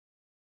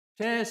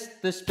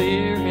Test the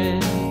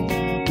spirit.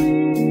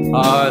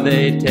 Are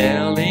they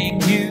telling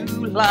you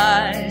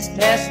lies?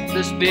 Test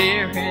the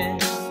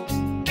spirit.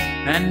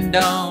 And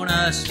don't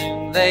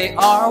assume they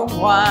are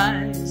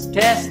wise.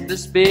 Test the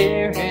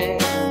spirit.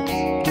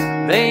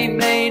 They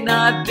may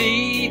not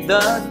be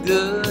the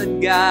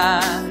good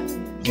guys.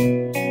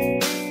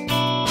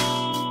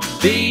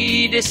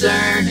 Be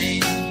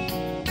discerning.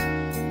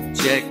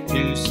 Check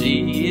to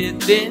see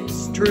if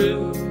it's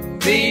true.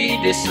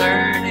 Be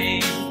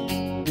discerning,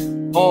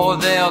 or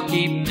they'll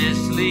keep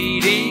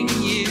misleading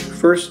you.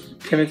 1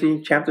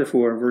 Timothy chapter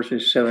 4,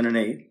 verses 7 and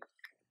 8.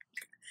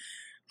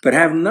 But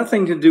have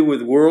nothing to do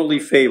with worldly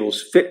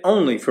fables, fit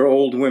only for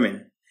old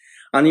women.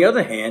 On the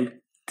other hand,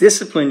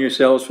 discipline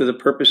yourselves for the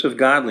purpose of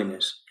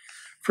godliness.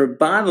 For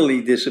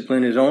bodily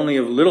discipline is only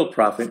of little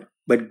profit,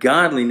 but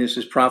godliness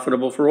is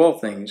profitable for all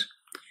things,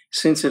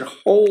 since it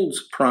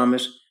holds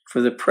promise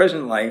for the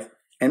present life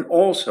and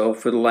also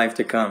for the life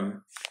to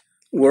come.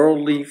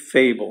 Worldly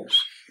fables.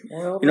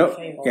 Fables.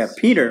 Yeah,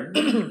 Peter,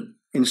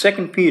 in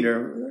 2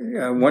 Peter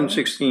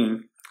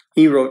 1:16,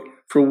 he wrote,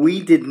 "For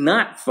we did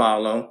not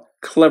follow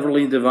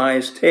cleverly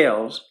devised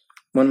tales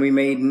when we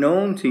made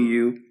known to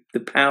you the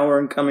power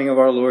and coming of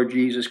our Lord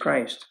Jesus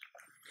Christ,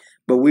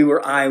 but we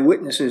were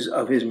eyewitnesses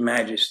of his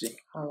majesty."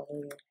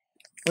 Hallelujah.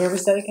 Where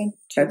was that again?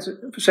 That's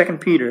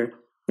 2 Peter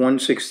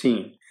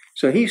 1:16.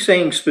 So he's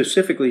saying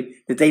specifically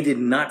that they did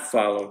not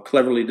follow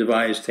cleverly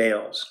devised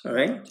tales, all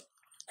right?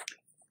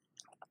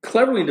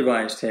 Cleverly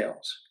devised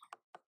tales.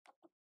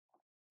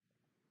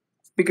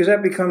 Because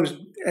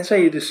that's how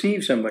you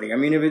deceive somebody. I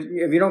mean,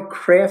 if you don't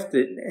craft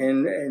it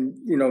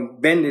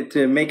and bend it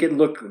to make it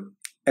look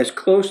as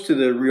close to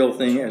the real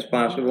thing as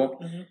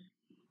possible,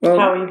 well,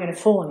 how are you going to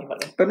fool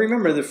anybody? But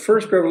remember, the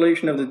first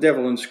revelation of the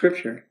devil in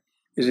Scripture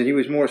is that he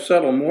was more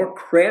subtle, more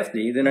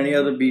crafty than any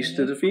other beast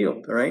of the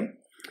field, all right?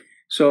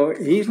 So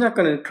he's not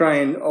going to try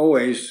and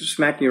always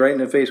smack you right in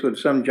the face with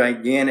some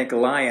gigantic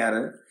lie out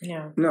of it.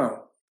 Yeah.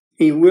 No.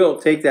 He will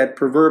take that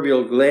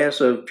proverbial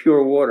glass of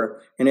pure water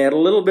and add a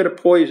little bit of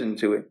poison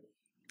to it,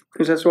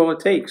 because that's all it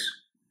takes,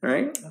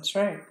 right? That's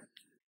right.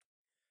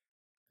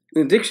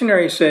 The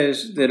dictionary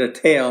says that a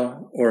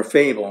tale or a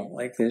fable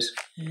like this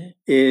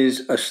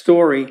is a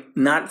story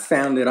not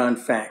founded on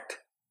fact.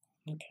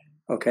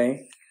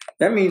 Okay?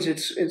 That means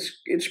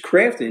it's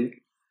crafted.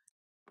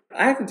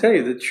 I have to tell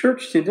you, the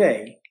church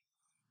today,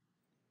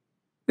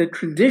 the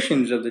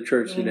traditions of the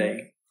church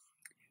today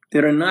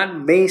that are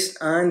not based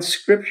on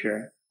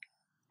Scripture,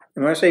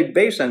 and when I say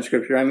based on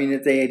Scripture, I mean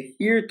that they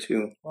adhere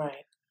to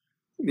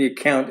the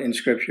account in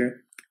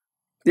Scripture.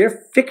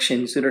 They're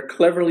fictions that are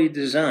cleverly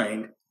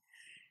designed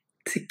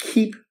to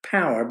keep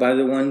power by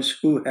the ones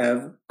who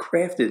have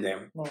crafted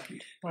them.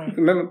 Right.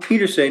 Remember,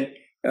 Peter said,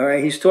 all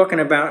right, he's talking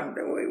about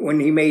when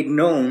he made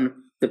known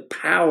the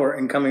power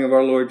and coming of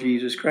our Lord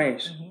Jesus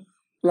Christ.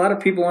 A lot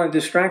of people want to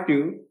distract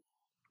you.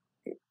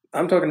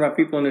 I'm talking about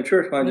people in the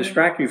church want to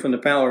distract you from the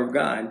power of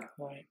God.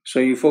 So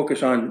you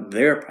focus on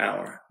their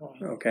power.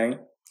 Okay?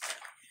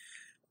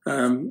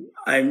 I'm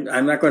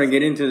not going to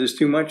get into this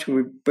too much,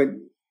 but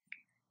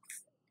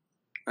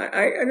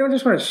I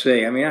just want to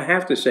say, I mean, I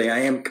have to say, I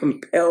am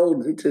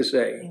compelled to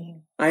say,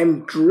 I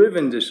am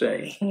driven to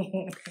say,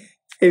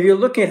 if you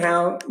look at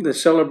how the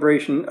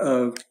celebration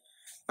of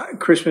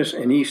Christmas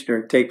and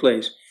Easter take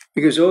place,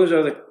 because those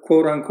are the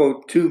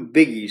quote-unquote two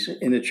biggies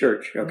in the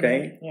church,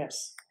 okay?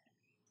 Yes.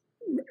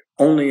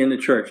 Only in the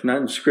church,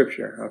 not in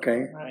Scripture,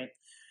 okay? Right.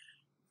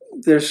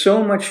 There's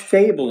so much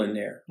fable in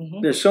there.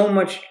 There's so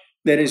much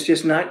that is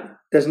just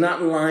does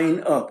not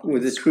line up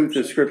with the truth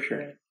of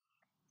Scripture.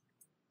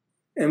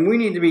 And we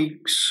need to be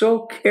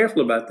so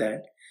careful about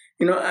that.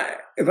 You know,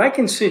 if I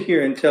can sit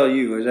here and tell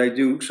you, as I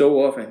do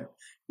so often,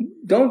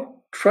 don't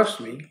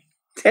trust me,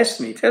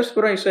 test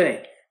what I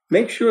say.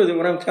 Make sure that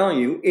what I'm telling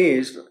you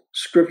is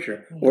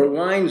Scripture or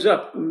lines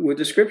up with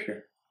the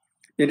Scripture.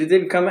 That it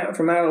didn't come out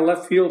from out of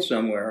left field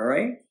somewhere, all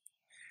right?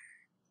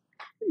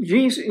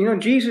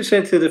 Jesus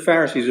said to the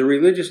Pharisees, the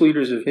religious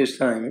leaders of his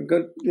time,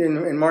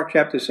 in Mark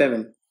chapter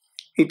 7,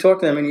 he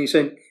talked to them and he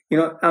said,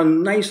 how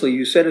nicely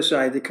you set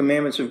aside the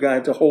commandments of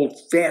God to hold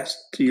fast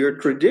to your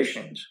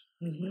traditions.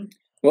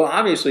 Well,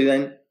 obviously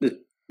then,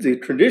 the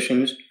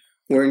traditions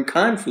were in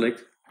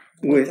conflict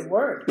with the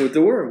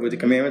Word, with the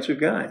commandments of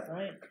God.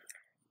 Right.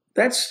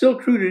 That's still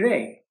true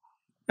today.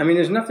 I mean,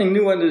 there's nothing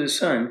new under the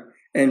sun,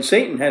 and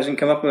Satan hasn't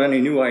come up with any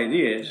new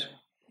ideas,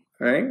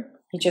 right?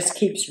 He just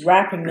keeps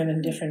wrapping them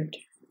in different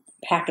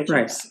packages.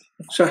 Right.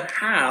 So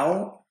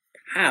how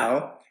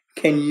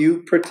can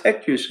you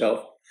protect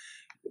yourself?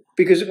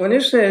 Because when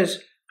it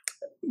says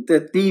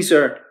that these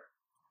are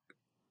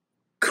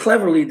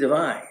cleverly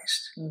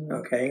devised,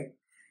 okay,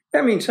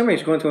 that means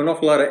somebody's going through an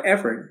awful lot of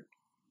effort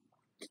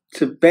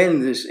to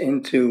bend this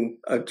into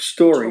a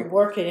story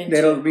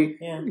that'll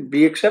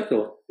be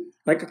acceptable,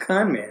 like a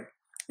con man.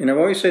 And I've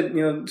always said,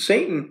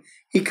 Satan,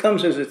 he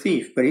comes as a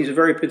thief, but he's a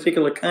very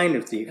particular kind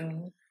of thief.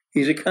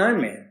 He's a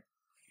con man.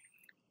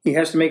 He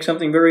has to make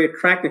something very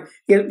attractive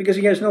because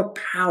he has no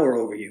power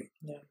over you.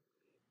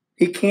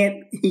 He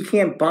can't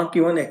bonk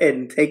you on the head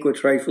and take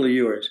what's rightfully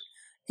yours.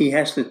 he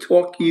has to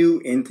talk you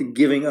into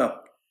giving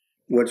up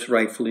what's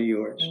rightfully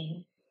yours.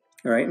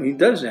 Mm-hmm. All right, and he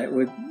does that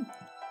with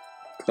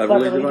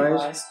cleverly Cleverly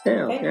devised devised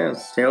tales,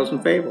 fables. tales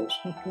and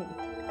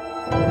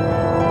fables.